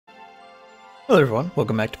Hello everyone,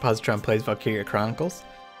 welcome back to Positron Plays Valkyria Chronicles.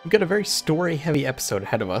 We've got a very story-heavy episode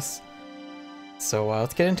ahead of us. So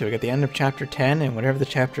let's get into it. We got the end of Chapter 10 and whatever the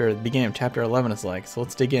beginning of Chapter 11 is like. So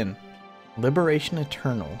let's dig in. Liberation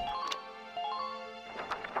Eternal.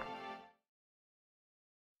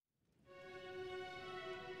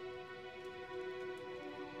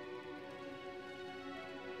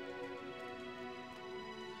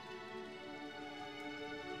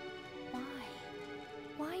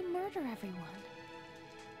 Why murder everyone?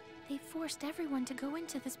 They forced everyone to go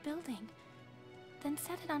into this building, then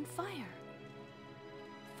set it on fire.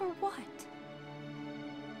 For what?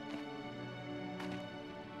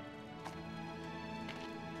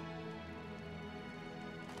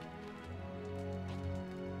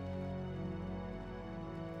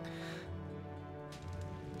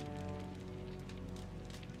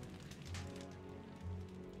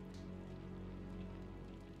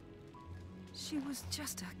 She was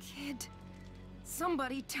just a kid.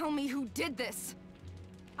 Somebody tell me who did this!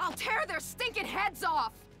 I'll tear their stinking heads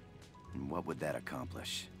off! And what would that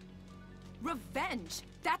accomplish? Revenge!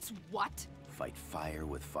 That's what? Fight fire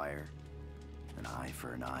with fire? An eye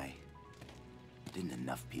for an eye? Didn't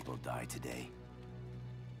enough people die today?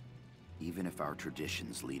 Even if our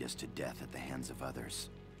traditions lead us to death at the hands of others,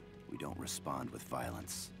 we don't respond with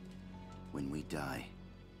violence. When we die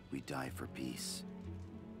for peace.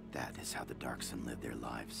 That is how the Darkson live their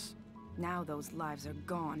lives. Now those lives are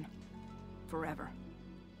gone. Forever.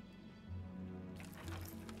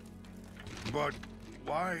 But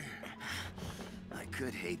why? I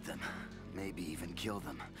could hate them, maybe even kill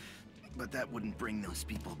them, but that wouldn't bring those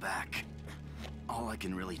people back. All I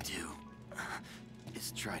can really do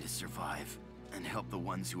is try to survive and help the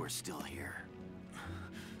ones who are still here.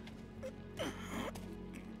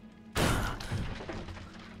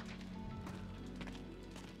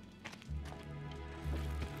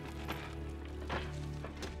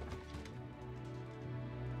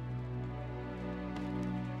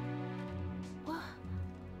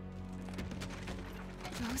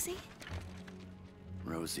 Rosie?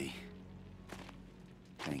 Rosie.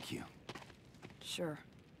 Thank you. Sure.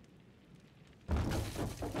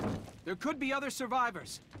 There could be other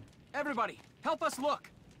survivors. Everybody, help us look!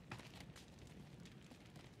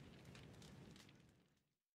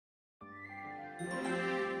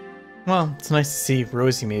 Well, it's nice to see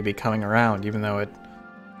Rosie maybe coming around, even though it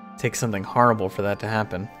takes something horrible for that to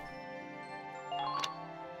happen.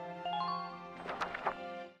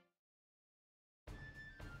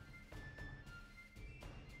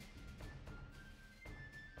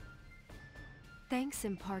 Thanks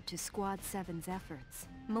in part to Squad 7's efforts,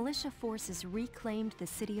 militia forces reclaimed the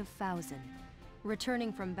city of Fausen.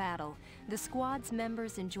 Returning from battle, the squad's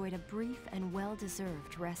members enjoyed a brief and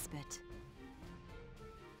well-deserved respite.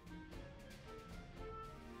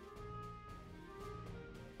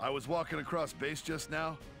 I was walking across base just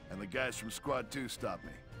now, and the guys from Squad 2 stopped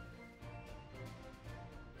me.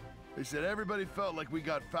 They said everybody felt like we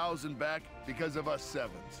got Fausen back because of us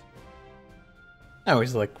Sevens. I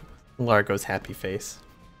always like Largo's happy face.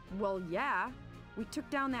 Well, yeah. We took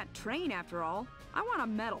down that train after all. I want a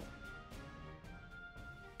medal.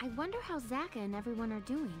 I wonder how Zaka and everyone are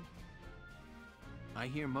doing. I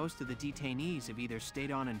hear most of the detainees have either stayed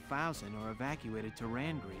on in Fausen or evacuated to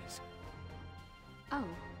Rangries. Oh.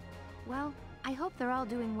 Well, I hope they're all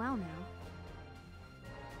doing well now.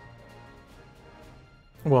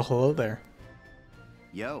 Well, hello there.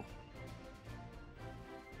 Yo.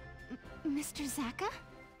 Mr. Zaka?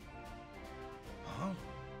 Huh?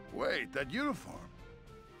 Wait, that uniform.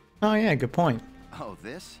 Oh yeah, good point. Oh,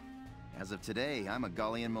 this? As of today, I'm a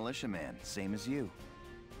Gallian militiaman, same as you.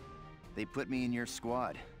 They put me in your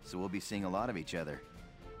squad, so we'll be seeing a lot of each other.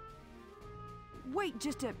 Wait,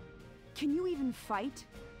 can you even fight?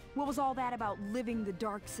 What was all that about living the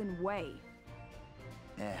Darkson way?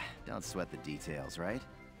 Don't sweat the details, right?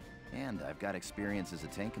 And I've got experience as a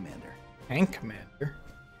tank commander. Tank commander?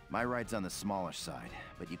 My ride's on the smallish side,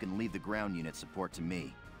 but you can leave the ground unit support to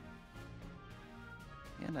me.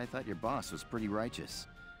 And I thought your boss was pretty righteous.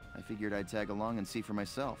 I figured I'd tag along and see for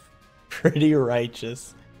myself. Pretty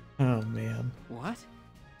righteous. Oh man. What?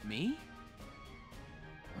 Me?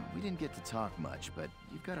 Well, we didn't get to talk much, but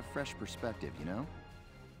you've got a fresh perspective, you know?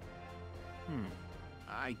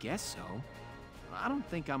 I guess so. I don't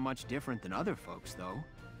think I'm much different than other folks, though.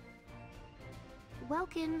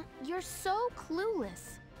 Welkin, you're so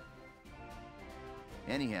clueless.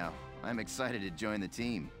 Anyhow, I'm excited to join the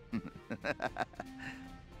team.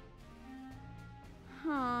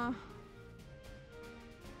 Huh.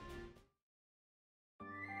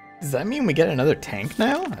 Does that mean we get another tank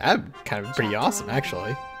now? That'd kind of pretty Chapter awesome, 11,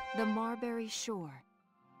 actually. The Marbury Shore.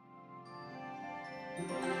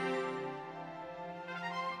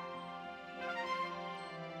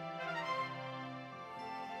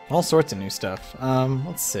 All sorts of new stuff.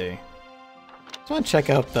 Let's see. Just want to check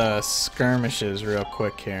out the skirmishes real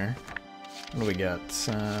quick here. What do we got?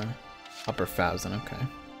 Upper Thousand, okay.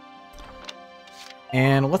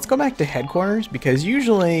 And let's go back to headquarters, because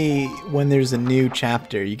usually when there's a new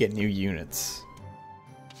chapter, you get new units.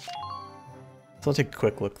 So I'll take a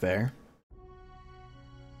quick look there.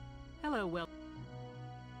 Hello, Will.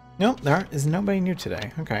 Nope, there is nobody new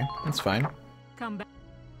today. Okay, that's fine. Come back.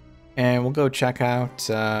 And we'll go check out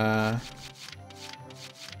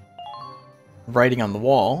Writing on the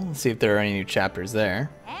Wall, see if there are any new chapters there.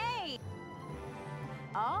 Hey!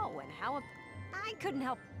 Oh, and how... I couldn't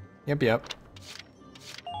help... Yep.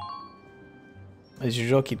 As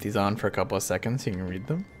usual, keep these on for a couple of seconds so you can read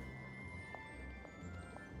them.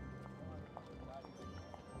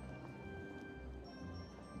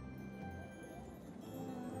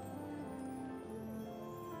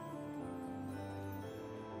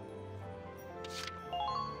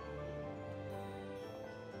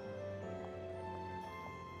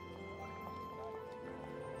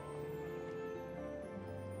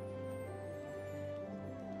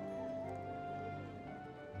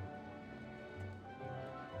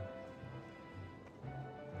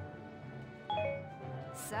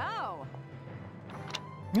 So...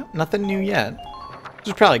 Yep, nothing new yet. Which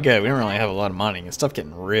is probably good. We don't really have a lot of money. And stuff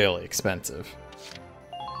getting really expensive.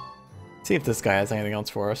 See if this guy has anything else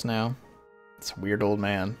for us now. This weird old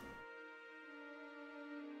man.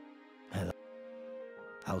 Hello.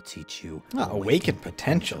 I'll teach you Awaken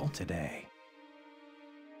potential today.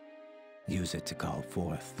 Use it to call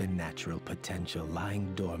forth the natural potential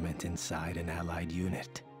lying dormant inside an allied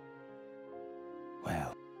unit.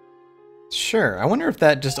 Well, sure. I wonder if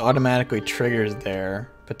that just automatically triggers their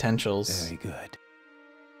potentials. very good.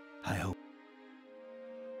 I hope.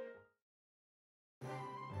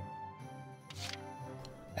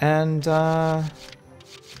 And let's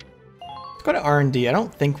go to R&D. I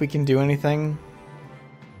don't think we can do anything.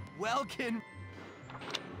 Welkin.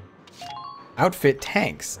 Outfit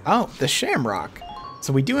tanks. Oh, the Shamrock.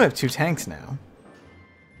 So we do have 2 tanks now.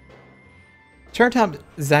 Charitop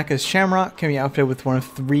Zaka's Shamrock can be outfitted with one of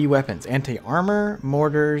 3 weapons: anti-armor,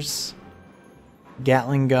 mortars,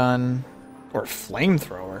 Gatling gun, or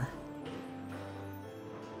flamethrower.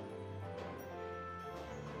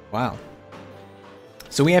 Wow.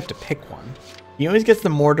 So we have to pick one. He always gets the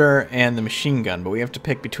mortar and the machine gun, but we have to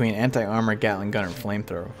pick between anti-armor, Gatling gun, or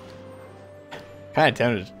flamethrower. Kind of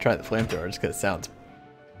tempted to try the flamethrower just because it sounds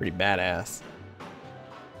pretty badass.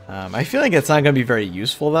 I feel like it's not going to be very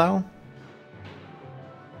useful though.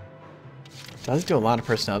 It does do a lot of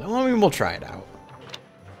personnel. Well, I mean, we'll try it out.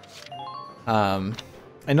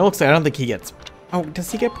 I know. Looks like I don't think he gets. Oh,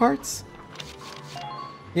 does he get parts?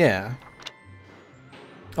 Yeah.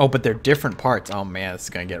 Oh, but they're different parts. Oh man, this is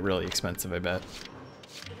gonna get really expensive, I bet.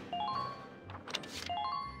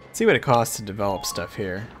 Let's see what it costs to develop stuff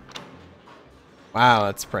here. Wow,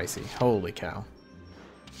 that's pricey. Holy cow.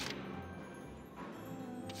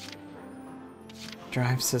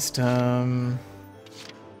 Drive system.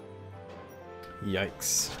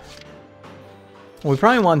 Yikes. Well, we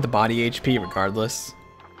probably want the body HP regardless.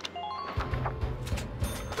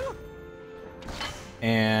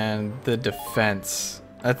 And the defense.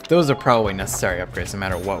 Those are probably necessary upgrades no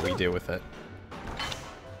matter what we do with it.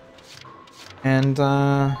 And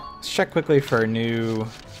let's check quickly for new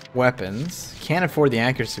weapons. Can't afford the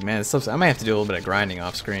accuracy, man. This stuff's, I might have to do a little bit of grinding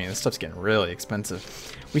off screen. This stuff's getting really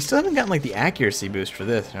expensive. We still haven't gotten like the accuracy boost for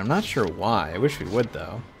this, and I'm not sure why. I wish we would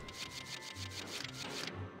though.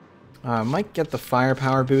 Might get the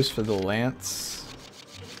firepower boost for the lance.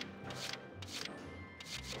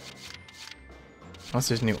 Unless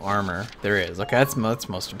there's new armor. There is. Okay, that's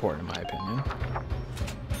most important in my opinion.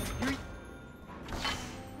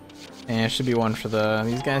 And it should be one for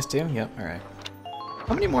these guys too? Yep, alright.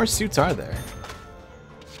 How many more suits are there?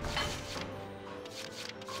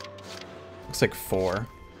 Looks like 4.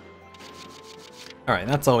 Alright,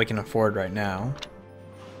 that's all we can afford right now.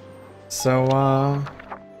 So,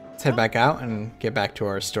 let's head back out and get back to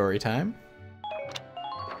our story time.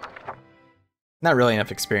 Not really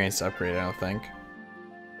enough experience to upgrade, I don't think.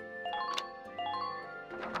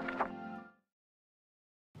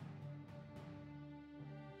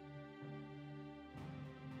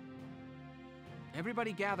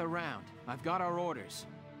 Everybody gather round. I've got our orders.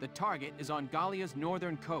 The target is on Gallia's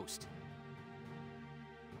northern coast.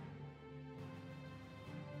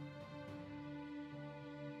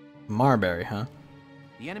 Marbury, huh?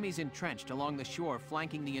 The enemy's entrenched along the shore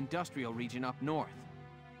flanking the industrial region up north.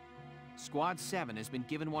 Squad 7 has been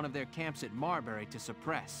given one of their camps at Marbury to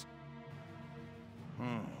suppress.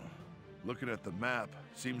 Looking at the map,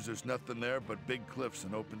 seems there's nothing there but big cliffs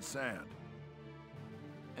and open sand.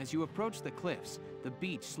 As you approach the cliffs, the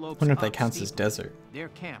beach slopes Wonder if up that counts as steeply. desert. Their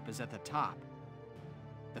camp is at the top.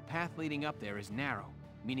 The path leading up there is narrow,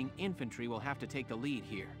 meaning infantry will have to take the lead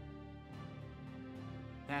here.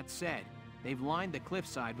 That said, they've lined the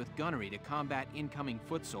cliffside with gunnery to combat incoming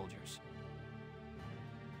foot soldiers.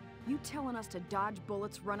 You telling us to dodge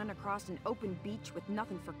bullets running across an open beach with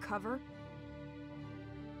nothing for cover?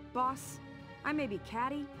 Boss, I may be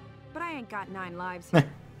catty, but I ain't got 9 lives here.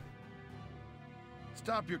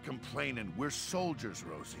 Stop your complaining. We're soldiers,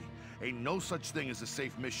 Rosie. Ain't no such thing as a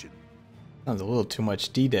safe mission. Sounds a little too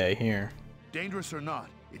much D-Day here. Dangerous or not,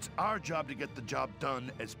 it's our job to get the job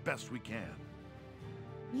done as best we can.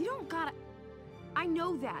 You don't gotta... I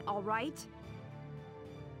know that, all right?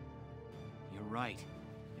 You're right.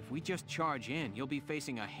 If we just charge in, you'll be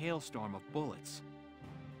facing a hailstorm of bullets.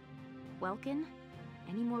 Welkin,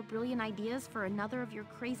 any more brilliant ideas for another of your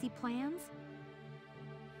crazy plans?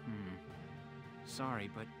 Sorry,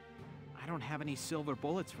 but I don't have any silver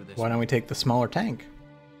bullets for this. Why don't we take the smaller tank?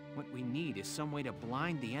 What we need is some way to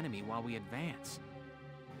blind the enemy while we advance.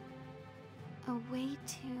 A way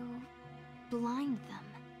to blind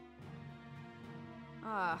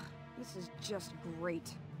them. This is just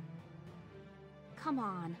great. Come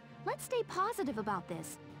on, let's stay positive about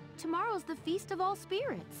this. Tomorrow's the Feast of All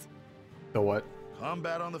Spirits. So what?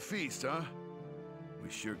 Combat on the feast, huh? We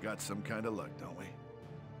sure got some kind of luck, don't we?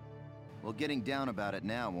 Well, getting down about it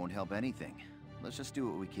now won't help anything. Let's just do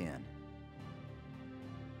what we can.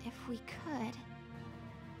 If we could...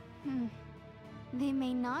 They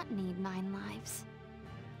may not need 9 lives.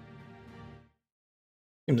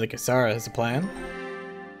 Seems like Isara has a plan.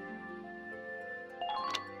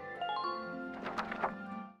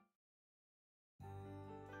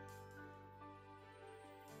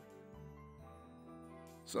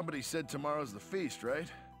 Somebody said tomorrow's the feast, right?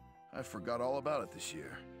 I forgot all about it this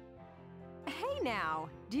year. Hey now,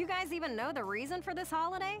 do you guys even know the reason for this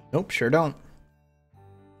holiday? Nope, sure don't.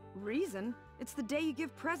 Reason? It's the day you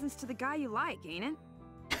give presents to the guy you like, ain't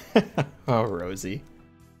it? Oh, Rosie.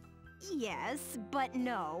 Yes, but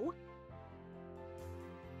no.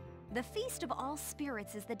 The Feast of All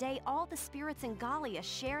Spirits is the day all the spirits in Gallia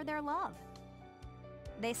share their love.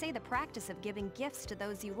 They say the practice of giving gifts to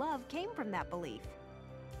those you love came from that belief.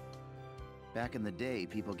 Back in the day,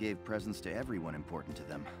 people gave presents to everyone important to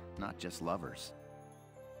them, not just lovers.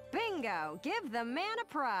 Bingo! Give the man a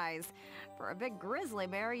prize! For a big grizzly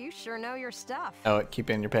bear, you sure know your stuff. Oh, keep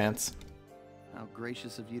it in your pants. How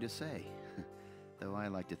gracious of you to say. Though I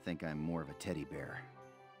like to think I'm more of a teddy bear.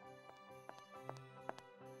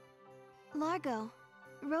 Largo,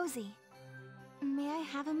 Rosie, may I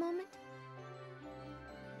have a moment?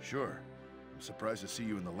 Sure. I'm surprised to see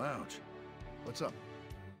you in the lounge. What's up?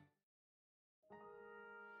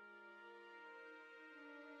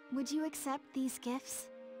 Would you accept these gifts?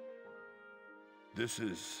 This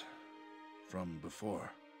is... from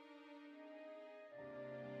before.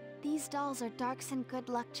 These dolls are Darks and good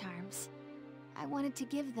luck charms. I wanted to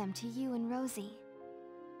give them to you and Rosie.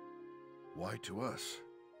 Why to us?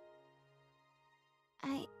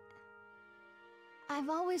 I've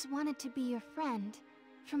always wanted to be your friend,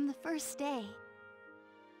 from the first day.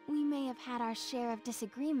 We may have had our share of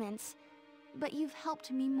disagreements, but you've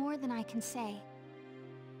helped me more than I can say.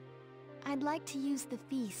 I'd like to use the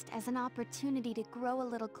feast as an opportunity to grow a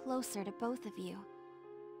little closer to both of you.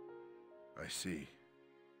 I see.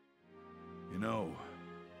 You know,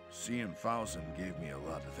 seeing Fausen gave me a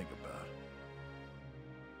lot to think about.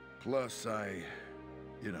 Plus,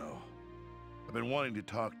 you know, I've been wanting to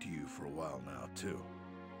talk to you for a while now, too.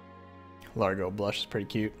 Largo blushes pretty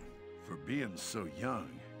cute. For being so young,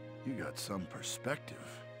 you got some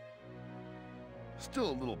perspective.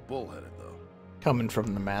 Still a little bullheaded, though. Coming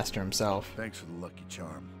from the master himself. Thanks for the lucky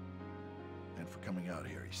charm. And for coming out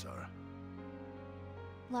here, Isara.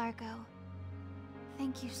 Largo,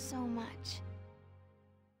 thank you so much.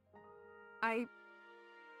 I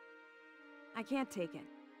can't take it.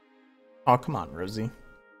 Oh, come on, Rosie.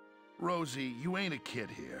 Rosie, you ain't a kid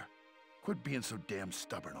here. Quit being so damn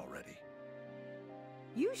stubborn already.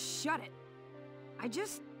 You shut it.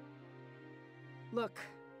 Look,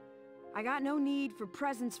 I got no need for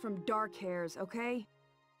presents from dark hairs, okay?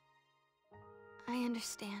 I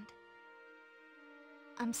understand.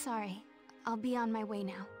 I'm sorry. I'll be on my way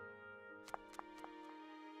now.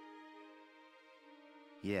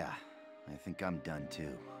 Yeah, I think I'm done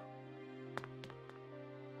too.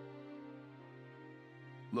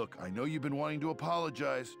 Look, I know you've been wanting to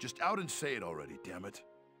apologize. Just out and say it already, damn it.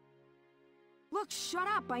 Look, shut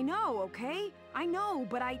up, I know, okay? I know,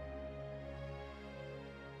 but I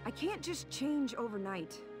can't just change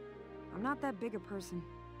overnight. I'm not that big a person.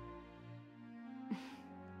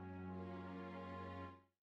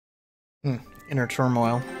 Inner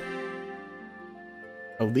turmoil.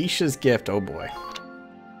 Alicia's gift, oh boy.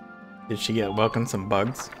 Did she get welcomed some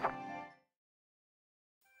bugs?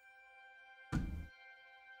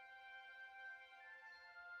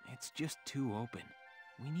 It's just too open.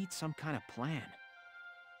 We need some kind of plan.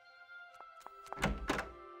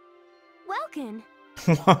 Welcome.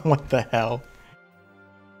 What the hell?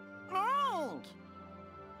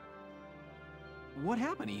 What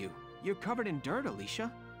happened to you? You're covered in dirt,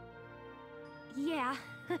 Alicia. Yeah.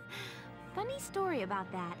 Funny story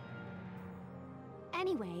about that.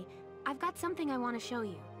 Anyway, I've got something I want to show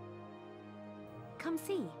you. Come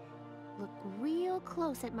see. Look real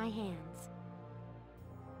close at my hands.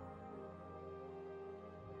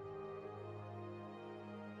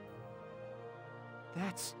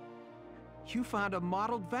 That's... You found a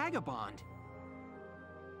mottled vagabond.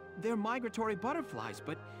 They're migratory butterflies,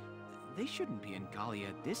 but they shouldn't be in Gallia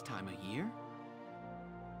at this time of year.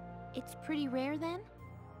 It's pretty rare then?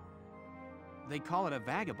 They call it a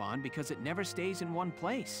vagabond because it never stays in one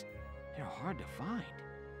place. They're hard to find.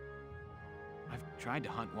 I've tried to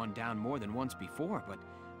hunt one down more than once before, but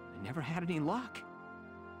I never had any luck.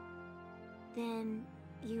 Then,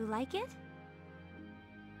 you like it?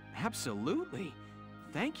 Absolutely.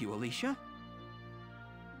 Thank you, Alicia.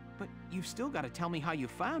 But you've still got to tell me how you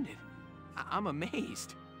found it. I'm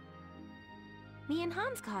amazed. Me and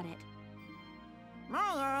Hans caught it.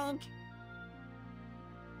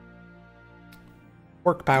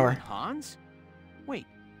 Work power. You and Hans? Wait,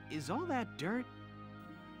 is all that dirt?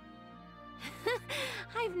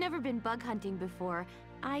 I've never been bug hunting before.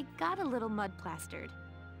 I got a little mud plastered.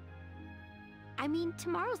 I mean,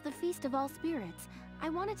 tomorrow's the Feast of All Spirits. I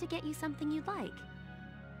wanted to get you something you'd like.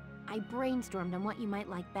 I brainstormed on what you might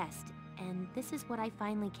like best, and this is what I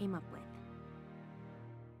finally came up with.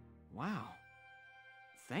 Wow.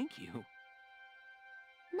 Thank you.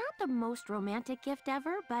 Not the most romantic gift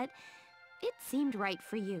ever, but it seemed right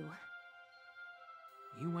for you.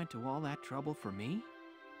 You went to all that trouble for me?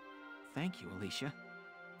 Thank you, Alicia.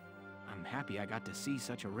 I'm happy I got to see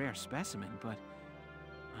such a rare specimen, but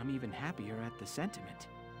I'm even happier at the sentiment.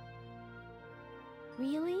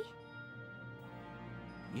 Really?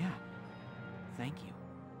 Yeah. Thank you.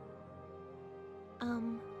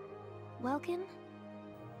 Welkin?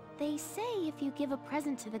 They say if you give a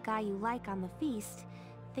present to the guy you like on the feast,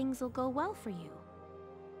 things will go well for you.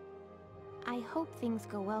 I hope things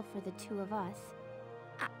go well for the two of us.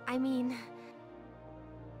 I mean...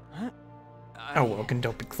 Huh? Oh, Welkin,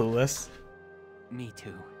 don't be clueless. Me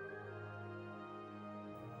too.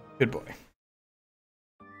 Good boy.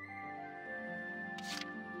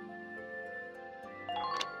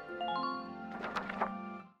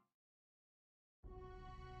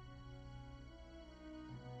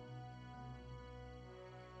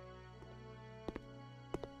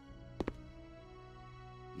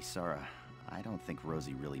 Isara, I don't think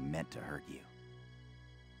Rosie really meant to hurt you.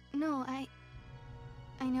 No, I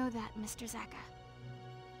know that, Mr. Zaka.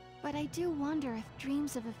 But I do wonder if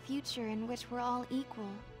dreams of a future in which we're all equal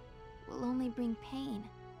will only bring pain.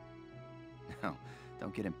 No,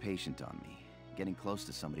 don't get impatient on me. Getting close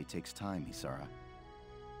to somebody takes time, Isara.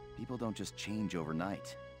 People don't just change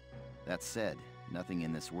overnight. That said, nothing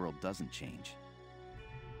in this world doesn't change.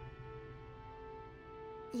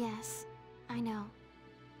 Yes, I know.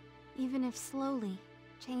 Even if slowly,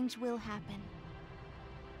 change will happen.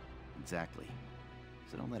 Exactly.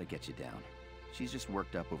 So don't let it get you down. She's just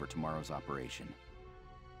worked up over tomorrow's operation.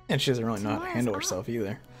 And she doesn't really know how to Tomorrow's handle off. herself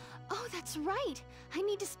either. Oh, that's right! I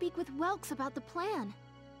need to speak with Welks about the plan.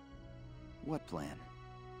 What plan?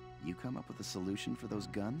 You come up with a solution for those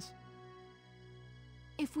guns?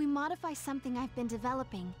 If we modify something I've been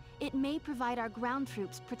developing, it may provide our ground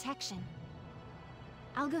troops protection.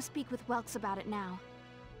 I'll go speak with Welks about it now.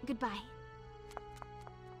 Goodbye.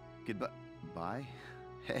 Goodbye. Bye?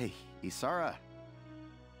 Hey, Isara!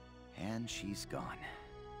 And she's gone.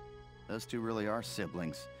 Those two really are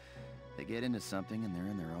siblings. They get into something and they're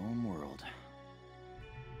in their own world.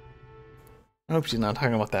 I hope she's not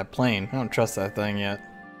talking about that plane. I don't trust that thing yet.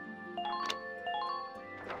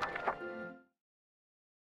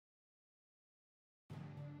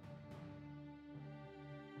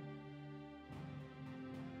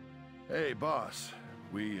 Hey, boss.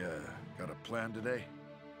 We, got a plan today?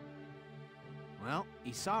 Well,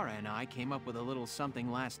 Isara and I came up with a little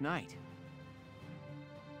something last night.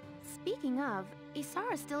 Speaking of,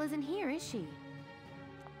 Isara still isn't here, is she?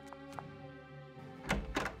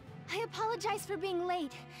 I apologize for being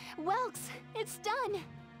late. Welks, it's done.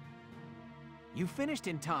 You finished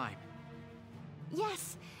in time.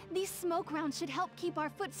 Yes, these smoke rounds should help keep our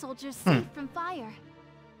foot soldiers safe from fire.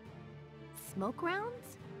 Smoke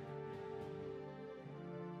rounds?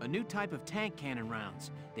 A new type of tank cannon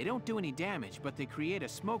rounds. They don't do any damage, but they create a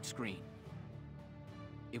smoke screen.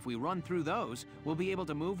 If we run through those, we'll be able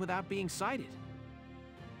to move without being sighted.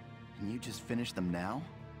 And you just finished them now?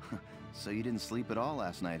 So you didn't sleep at all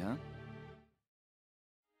last night, huh?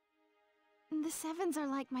 The Sevens are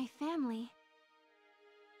like my family.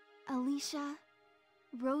 Alicia,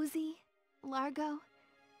 Rosie, Largo,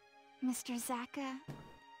 Mr. Zaka,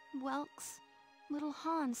 Welks, little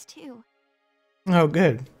Hans, too. Oh,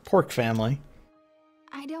 good. Pork family.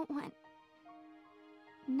 I don't want...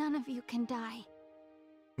 None of you can die.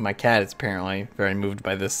 My cat is apparently very moved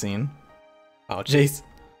by this scene. Oh, jeez.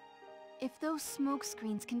 If those smoke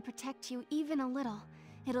screens can protect you even a little,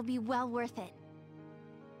 it'll be well worth it.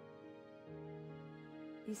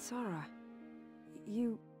 Isara,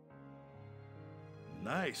 you...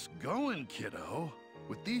 Nice going, kiddo.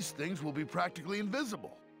 With these things, we'll be practically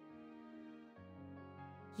invisible.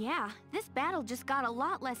 Yeah, this battle just got a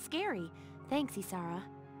lot less scary. Thanks, Isara.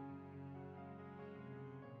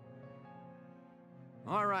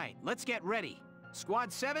 All right, let's get ready.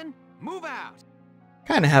 Squad 7, move out!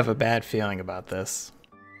 Kind of have a bad feeling about this.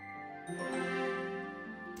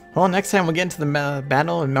 Well, next time we'll get into the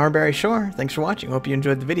battle in Marbury Shore. Thanks for watching. Hope you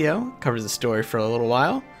enjoyed the video. Covers the story for a little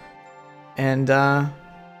while. And, yeah,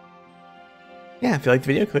 if you liked the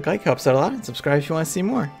video, click like, helps out a lot, and subscribe if you want to see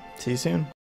more. See you soon.